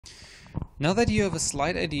Now that you have a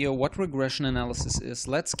slight idea what regression analysis is,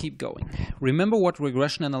 let's keep going. Remember what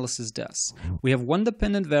regression analysis does. We have one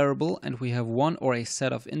dependent variable and we have one or a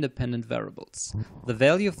set of independent variables. The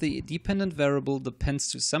value of the dependent variable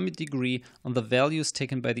depends to some degree on the values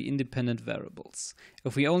taken by the independent variables.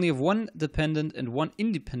 If we only have one dependent and one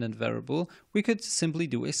independent variable, we could simply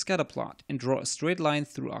do a scatter plot and draw a straight line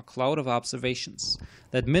through our cloud of observations.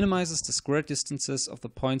 That minimizes the square distances of the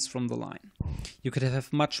points from the line. You could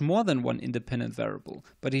have much more than one independent variable,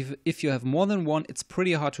 but if you have more than one, it's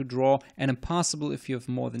pretty hard to draw and impossible if you have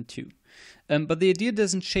more than two. But the idea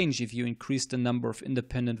doesn't change if you increase the number of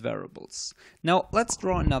independent variables. Now let's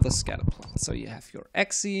draw another scatter plot. So you have your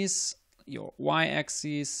axes, your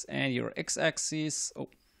y-axis, and your x-axis.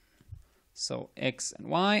 So x and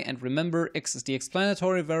y, and remember x is the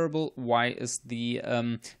explanatory variable, y is the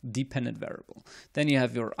dependent variable. Then you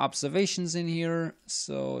have your observations in here,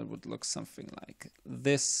 so it would look something like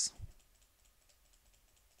this.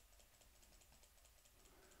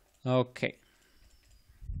 Okay,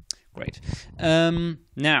 great.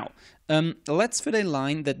 Now, let's fit a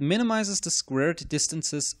line that minimizes the squared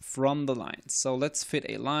distances from the line. So let's fit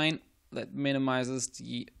a line that minimizes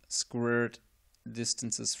the squared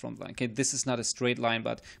distances from the line. Okay, this is not a straight line,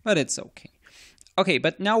 but it's okay. Okay,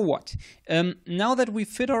 but now what? Now that we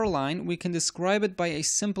fit our line, we can describe it by a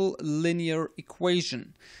simple linear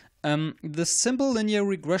equation. The simple linear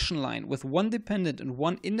regression line with one dependent and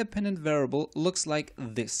one independent variable looks like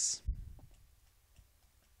this.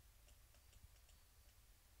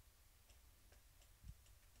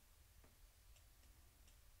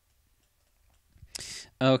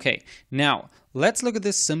 Okay, now let's look at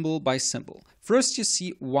this symbol by symbol. First you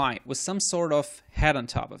see y with some sort of head on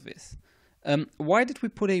top of it. Why did we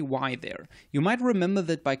put a y there? You might remember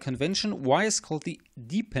that by convention y is called the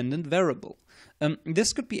dependent variable.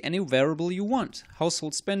 This could be any variable you want.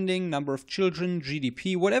 Household spending, number of children,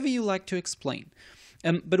 GDP, whatever you like to explain.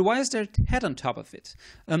 But why is there a head on top of it?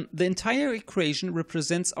 The entire equation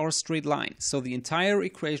represents our straight line. So the entire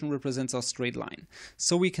equation represents our straight line.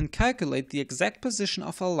 So we can calculate the exact position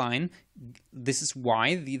of our line. This is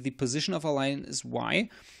y. The position of our line is y.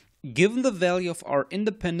 Given the value of our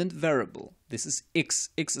independent variable, this is x.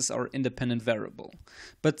 X is our independent variable.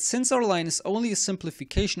 But since our line is only a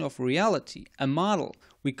simplification of reality, a model,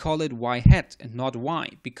 we call it y hat and not y,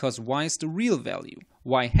 because y is the real value.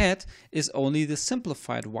 Y hat is only the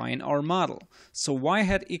simplified y in our model. So y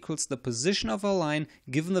hat equals the position of our line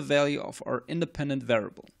given the value of our independent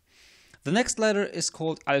variable. The next letter is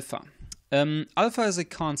called alpha. Alpha is a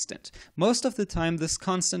constant. Most of the time this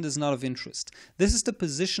constant is not of interest. This is the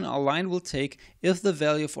position our line will take if the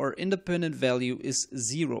value of our independent value is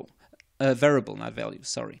zero. Variable, not value,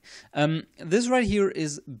 sorry. This right here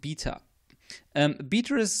is beta.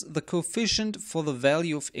 Beta is the coefficient for the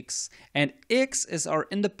value of x, and x is our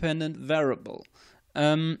independent variable.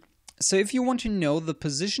 So if you want to know the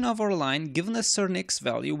position of our line given a certain x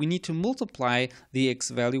value, we need to multiply the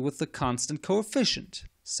x value with the constant coefficient.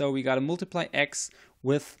 So we got to multiply x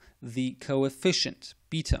with the coefficient,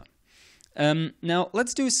 beta. Now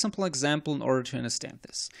let's do a simple example in order to understand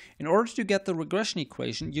this. In order to get the regression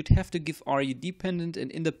equation, you'd have to give R a dependent and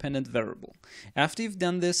independent variable. After you've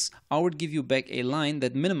done this, I would give you back a line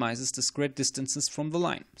that minimizes the squared distances from the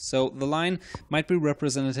line. So the line might be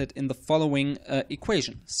represented in the following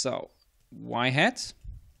equation. So y hat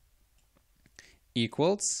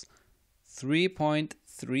equals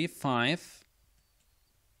 3.35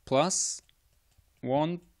 plus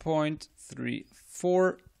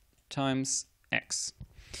 1.34 times x.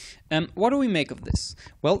 What do we make of this?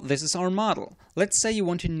 Well, this is our model. Let's say you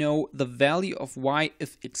want to know the value of y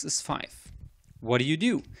if x is 5. What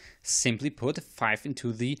do? Simply put 5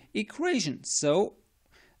 into the equation. So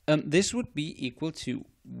this would be equal to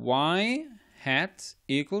y hat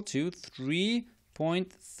equal to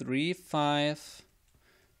 3.35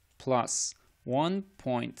 plus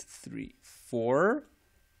 1.34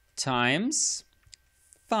 times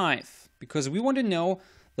 5, because we want to know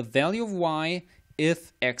the value of y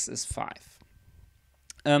if x is 5.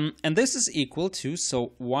 And this is equal to,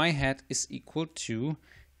 so y hat is equal to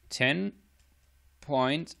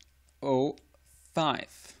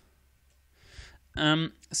 10.05.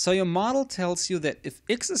 So your model tells you that if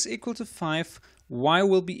x is equal to 5, y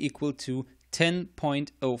will be equal to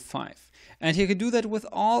 10.05. And you can do that with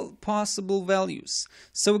all possible values.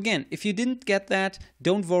 So again, if you didn't get that,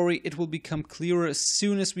 don't worry, it will become clearer as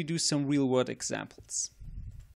soon as we do some real-world examples.